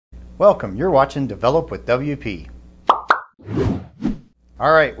Welcome, you're watching Develop with WP.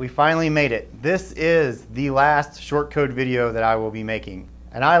 Alright, we finally made it. This is the last shortcode video that I will be making.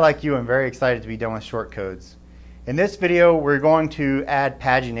 And I, like you, am very excited to be done with shortcodes. In this video, we're going to add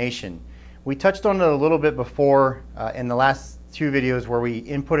pagination. We touched on it a little bit before in the last two videos where we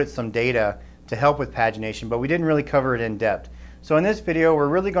inputted some data to help with pagination, but we didn't really cover it in depth. So in this video, we're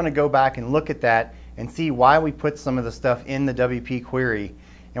really going to go back and look at that and see why we put some of the stuff in the WP query.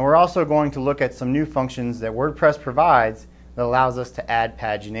 And we're also going to look at some new functions that WordPress provides that allows us to add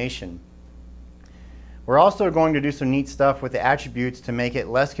pagination. We're also going to do some neat stuff with the attributes to make it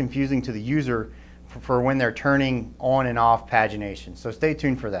less confusing to the user for when they're turning on and off pagination. So stay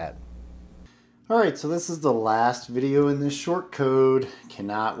tuned for that. Alright, so this is the last video in this shortcode.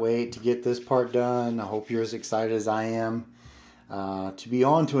 Cannot wait to get this part done. I hope you're as excited as I am to be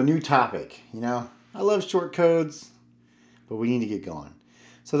on to a new topic. You know, I love shortcodes, but we need to get going.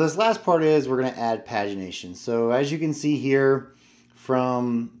 So this last part is we're going to add pagination. So as you can see here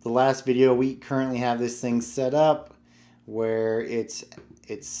from the last video, we currently have this thing set up where it's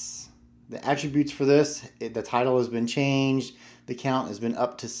the attributes for this, the title has been changed, the count has been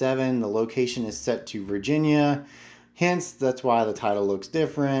up to 7, the location is set to Virginia, hence that's why the title looks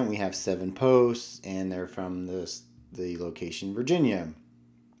different. We have 7 posts and they're from the location Virginia.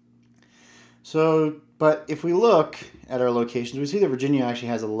 So, but if we look at our locations, we see that Virginia actually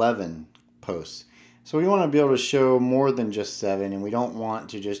has 11 posts. So we want to be able to show more than just 7, and we don't want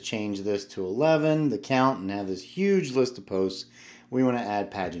to just change this to 11, the count, and have this huge list of posts. We want to add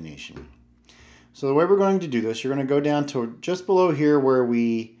pagination. So the way we're going to do this, you're going to go down to just below here where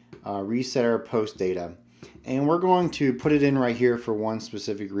we reset our post data. And we're going to put it in right here for one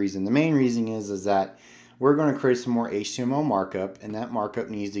specific reason. The main reason is that we're going to create some more HTML markup, and that markup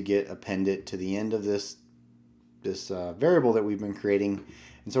needs to get appended to the end of this variable that we've been creating.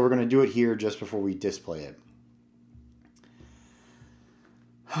 And so we're going to do it here just before we display it.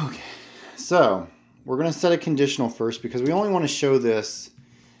 Okay, so we're going to set a conditional first because we only want to show this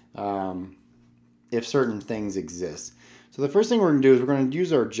if certain things exist. So the first thing we're going to do is we're going to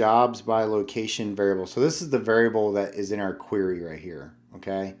use our jobs by location variable. So this is the variable that is in our query right here.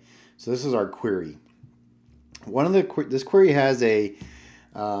 Okay, so this is our query. This query has a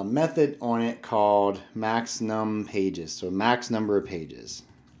method on it called max num pages, so max number of pages.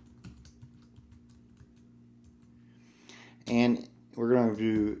 And we're going to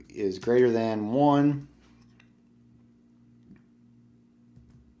do is greater than 1.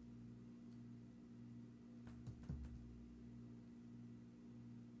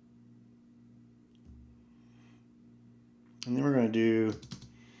 And then we're going to do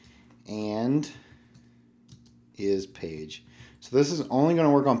and is page. So this is only going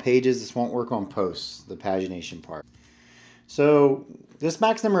to work on pages. This won't work on posts, the pagination part. So this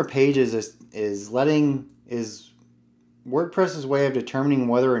max number of pages is WordPress's way of determining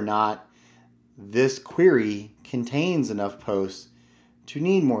whether or not this query contains enough posts to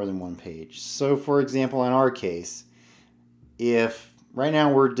need more than one page. So for example, in our case, if right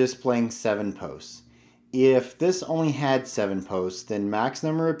now we're displaying 7 posts, if this only had 7 posts, then max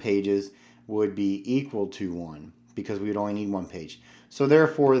number of pages would be equal to 1 because we would only need 1 page. So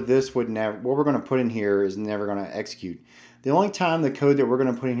therefore this would never, what we're going to put in here is never going to execute. The only time the code that we're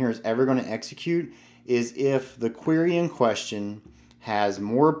going to put in here is ever going to execute is if the query in question has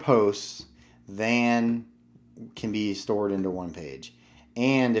more posts than can be stored into 1 page,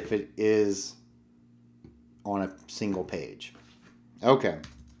 and if it is on a single page. Okay,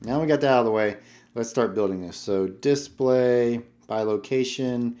 now we got that out of the way. Let's start building this. So display by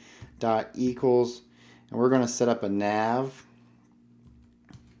location dot equals, and we're going to set up a nav.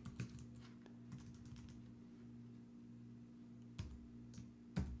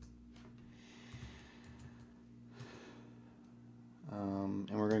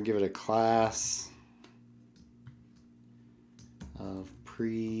 And we're going to give it a class of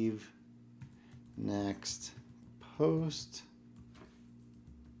prev next post.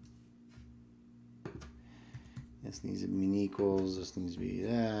 This needs to be an equals, this needs to be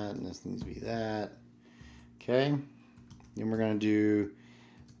that, and this needs to be that. Okay. Then we're going to do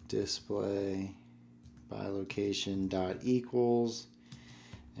display by location dot equals,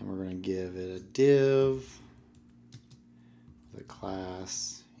 and we're going to give it a div, the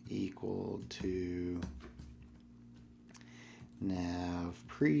class equal to nav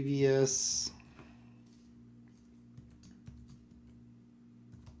previous.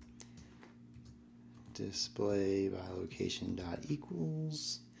 Display by location dot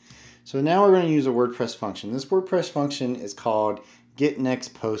equals. So now we're going to use a WordPress function. This WordPress function is called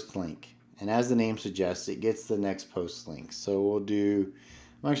getNextPostLink. And as the name suggests, it gets the next post link. So we'll do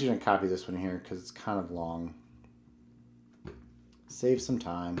I'm actually going to copy this one here because it's kind of long. Save some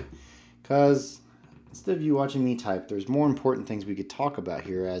time, because instead of you watching me type, there's more important things we could talk about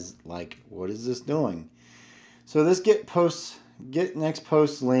here, as like, what is this doing? So this get next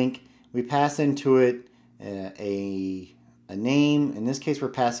post link, we pass into it a name. In this case, we're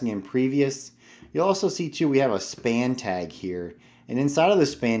passing in previous. You'll also see too, we have a span tag here, and inside of the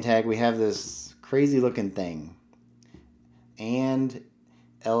span tag we have this crazy looking thing, and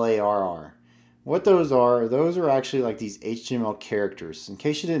LARR. What those are actually like these HTML characters. In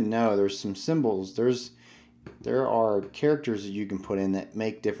case you didn't know, there's some symbols. There are characters that you can put in that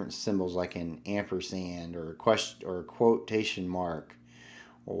make different symbols, like an ampersand or a question or a quotation mark,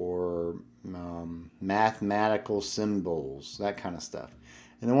 or mathematical symbols, that kind of stuff.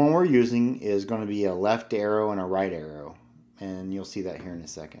 And the one we're using is going to be a left arrow and a right arrow, and you'll see that here in a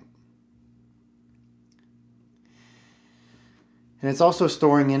second. And it's also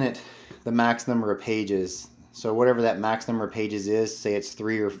storing in it the max number of pages. So whatever that max number of pages is, say it's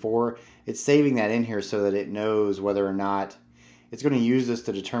 3 or 4, it's saving that in here so that it knows whether or not it's going to use this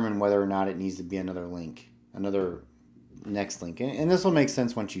to determine whether or not it needs to be another link, another next link. And this will make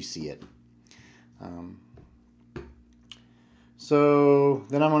sense once you see it. So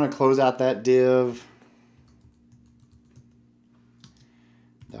then I'm going to close out that div.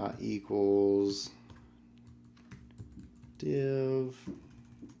 Dot equals div.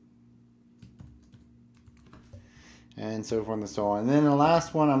 And so forth and so on. And then the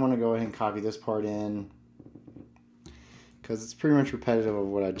last one, I'm going to go ahead and copy this part in, because it's pretty much repetitive of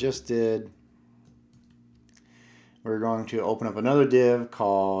what I just did. We're going to open up another div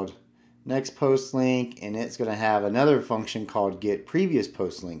called next post link, and it's going to have another function called get previous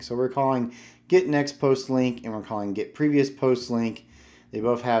post link. So we're calling get next post link, and we're calling get previous post link. They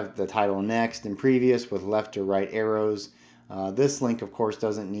both have the title next and previous with left or right arrows. This link, of course,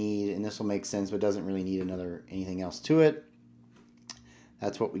 doesn't need, and this will make sense, but doesn't really need anything else to it.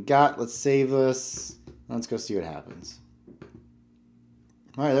 That's what we got. Let's save this. Let's go see what happens.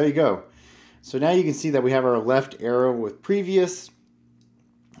 All right, there you go. So now you can see that we have our left arrow with previous,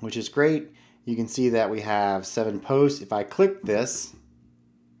 which is great. You can see that we have 7 posts. If I click this,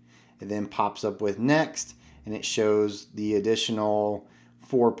 it then pops up with next, and it shows the additional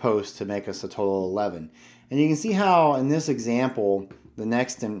 4 posts to make us a total of 11. And you can see how in this example, the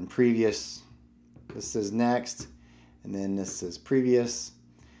next and previous, this says next, and then this says previous.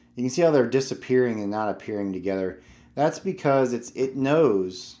 You can see how they're disappearing and not appearing together. That's because it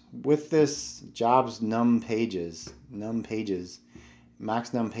knows with this jobs max num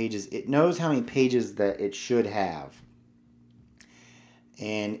pages, it knows how many pages that it should have.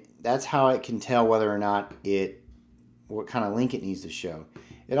 And that's how it can tell whether or not what kind of link it needs to show.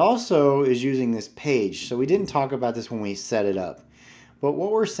 It also is using this page. So we didn't talk about this when we set it up. But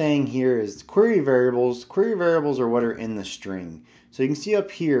what we're saying here is query variables. Query variables are what are in the string. So you can see up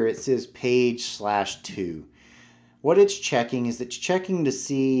here it says page/2. What it's checking is it's checking to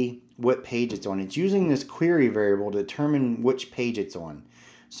see what page it's on. It's using this query variable to determine which page it's on.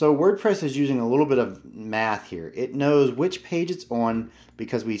 So WordPress is using a little bit of math here. It knows which page it's on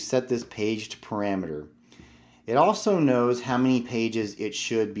because we've set this page to parameter. It also knows how many pages it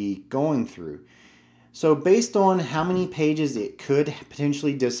should be going through. So based on how many pages it could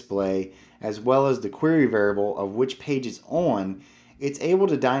potentially display, as well as the query variable of which page it's on, it's able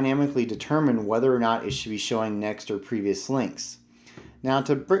to dynamically determine whether or not it should be showing next or previous links. Now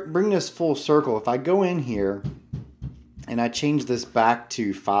to bring this full circle, if I go in here and I change this back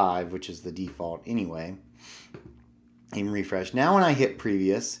to 5, which is the default anyway, and refresh. Now when I hit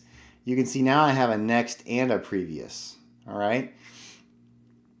previous, you can see now I have a next and a previous. All right.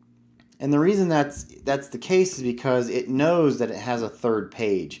 And the reason that's the case is because it knows that it has a third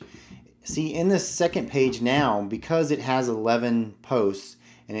page. See, in this second page now, because it has 11 posts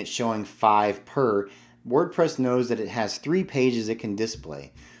and it's showing 5 per, WordPress knows that it has 3 pages it can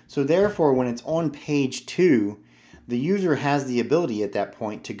display. So therefore, when it's on page 2, the user has the ability at that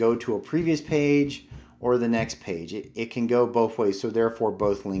point to go to a previous page or the next page. It can go both ways, so therefore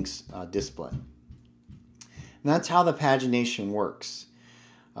both links display. And that's how the pagination works.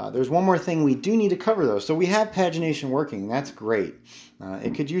 There's one more thing we do need to cover though. So we have pagination working. That's great.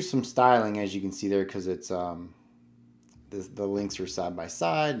 It could use some styling, as you can see there, because it's the links are side by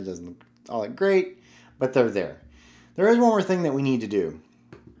side. It doesn't look all that great, but they're there. There is one more thing that we need to do.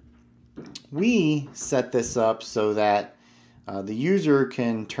 We set this up so that the user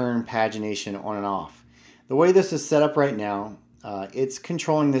can turn pagination on and off. The way this is set up right now, it's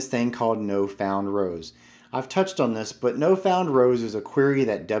controlling this thing called no found rows. I've touched on this, but no found rows is a query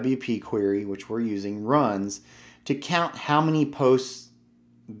that WP query, which we're using, runs to count how many posts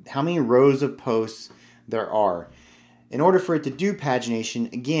how many rows of posts there are. In order for it to do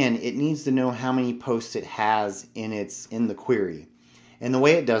pagination, again, it needs to know how many posts it has in the query. And the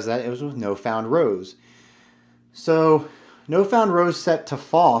way it does that is with no found rows. So no found rows set to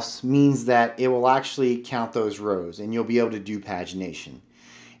false means that it will actually count those rows and you'll be able to do pagination.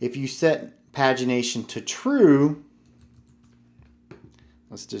 If you set pagination to true,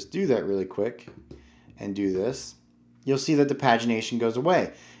 let's just do that really quick and do this, you'll see that the pagination goes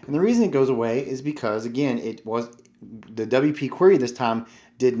away. And the reason it goes away is because, again, the WP query this time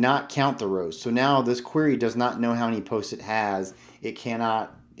did not count the rows. So now this query does not know how many posts it has. It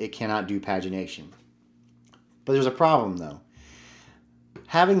cannot do pagination. But there's a problem though.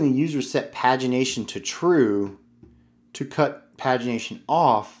 Having the user set pagination to true to cut pagination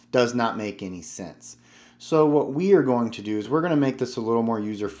off does not make any sense. So what we are going to do is we're going to make this a little more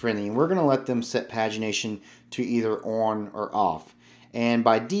user friendly, and we're going to let them set pagination to either on or off. And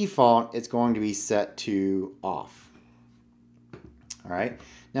by default, it's going to be set to off. All right.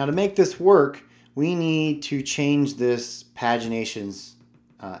 Now to make this work, we need to change this pagination's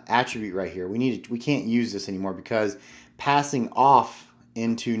attribute right here. We can't use this anymore because passing off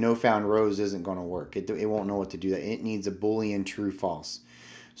into no found rows isn't going to work. It won't know what to do that. It needs a Boolean true false.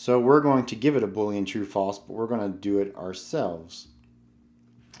 So we're going to give it a Boolean true false, but we're going to do it ourselves.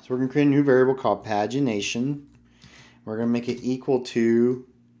 So we're going to create a new variable called pagination. We're going to make it equal to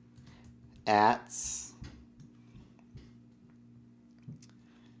 @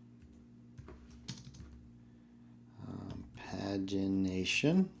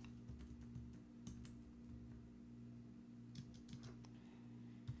 pagination.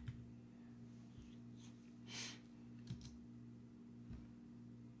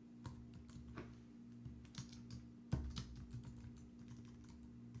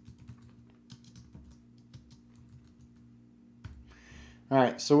 All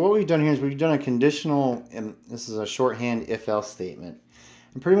right, so what we've done here is we've done a conditional, and this is a shorthand if-else statement.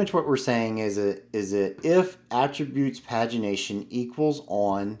 And pretty much what we're saying is that if attributes pagination equals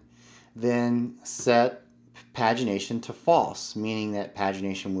on, then set pagination to false, meaning that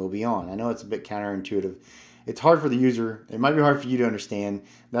pagination will be on. I know it's a bit counterintuitive. It's hard for the user. It might be hard for you to understand.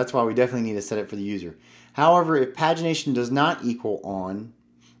 That's why we definitely need to set it for the user. However, if pagination does not equal on,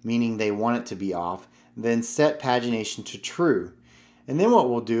 meaning they want it to be off, then set pagination to true. And then what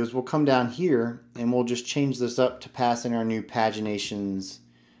we'll do is we'll come down here and we'll just change this up to pass in our new paginations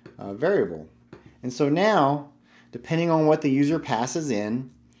variable. And so now, depending on what the user passes in,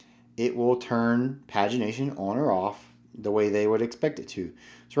 it will turn pagination on or off the way they would expect it to.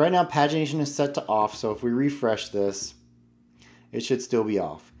 So right now pagination is set to off, so if we refresh this, it should still be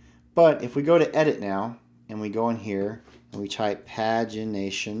off. But if we go to edit now and we go in here and we type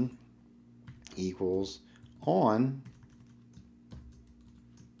pagination equals on,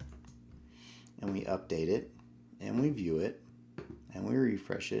 and we update it, and we view it, and we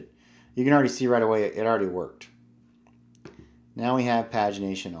refresh it, you can already see right away it already worked. Now we have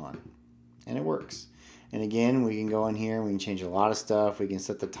pagination on, and it works. And again, we can go in here, we can change a lot of stuff. We can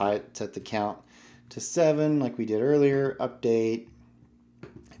set the count to 7 like we did earlier, update,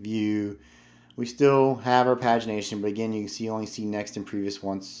 view. We still have our pagination, but again, you can see only see next and previous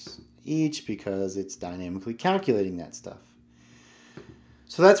once each because it's dynamically calculating that stuff.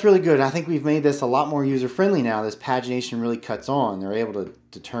 So that's really good. I think we've made this a lot more user-friendly now. This pagination really cuts on. They're able to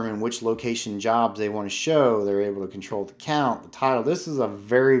determine which location jobs they want to show. They're able to control the count, the title. This is a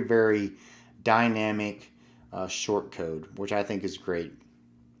very, very dynamic shortcode, which I think is great.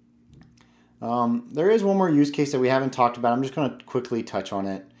 There is one more use case that we haven't talked about. I'm just going to quickly touch on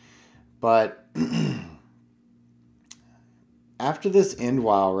it. But after this end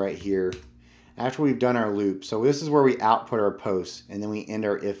while right here, after we've done our loop, so this is where we output our posts and then we end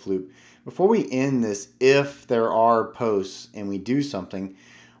our if loop. Before we end this, if there are posts and we do something,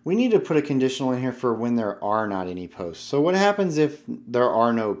 we need to put a conditional in here for when there are not any posts. So what happens if there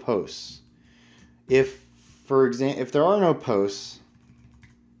are no posts? If, for example, if there are no posts,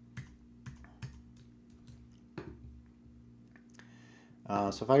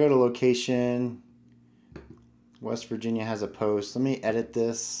 so if I go to location, West Virginia has a post. Let me edit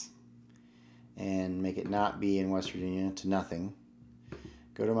this and make it not be in West Virginia to nothing.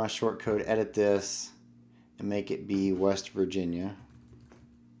 Go to my shortcode, edit this, and make it be West Virginia.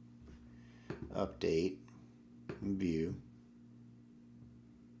 Update, view.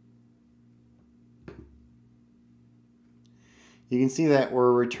 You can see that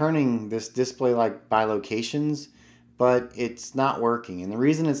we're returning this display like by locations, but it's not working. And the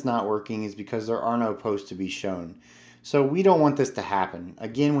reason it's not working is because there are no posts to be shown. So we don't want this to happen.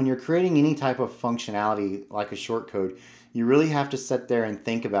 Again, when you're creating any type of functionality like a shortcode, you really have to sit there and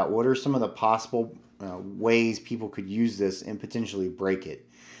think about what are some of the possible ways people could use this and potentially break it.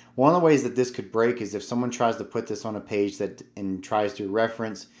 One of the ways that this could break is if someone tries to put this on a page and tries to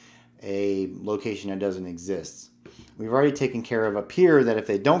reference a location that doesn't exist. We've already taken care of up here that if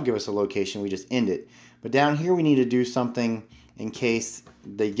they don't give us a location, we just end it. But down here we need to do something in case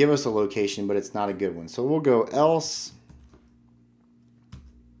they give us a location, but it's not a good one. So we'll go else,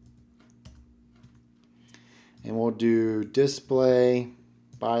 and we'll do display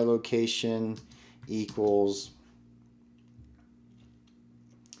by location equals,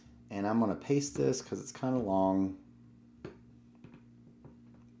 and I'm going to paste this because it's kind of long.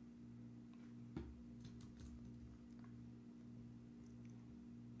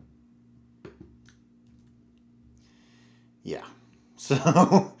 Yeah. So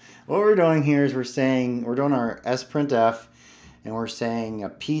what we're doing here is we're doing our sprintf, and we're saying a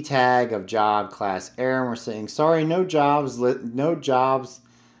p tag of job class error, and we're saying sorry, no jobs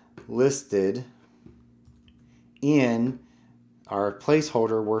listed in our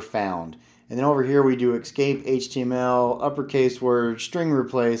placeholder were found. And then over here we do escape HTML, uppercase word, string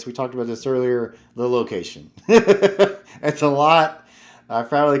replace. We talked about this earlier, the location. It's a lot. I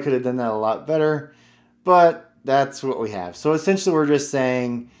probably could have done that a lot better, but that's what we have. So essentially we're just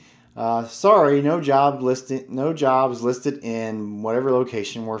saying, sorry, no jobs listed in whatever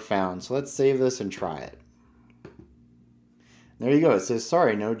location were found. So let's save this and try it. There you go. It says,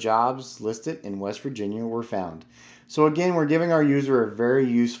 sorry, no jobs listed in West Virginia were found. So again, we're giving our user a very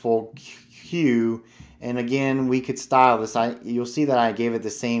useful cue. And again, we could style this. You'll see that I gave it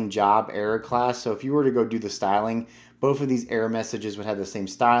the same job error class. So if you were to go do the styling, both of these error messages would have the same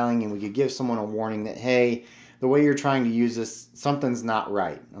styling, and we could give someone a warning that, hey, the way you're trying to use this, something's not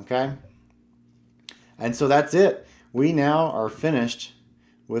right, okay? And so that's it. We now are finished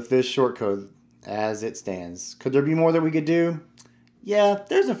with this shortcode as it stands. Could there be more that we could do? Yeah,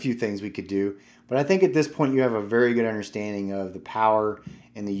 there's a few things we could do, but I think at this point you have a very good understanding of the power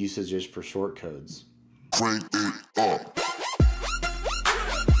and the usages for shortcodes. Crank it up.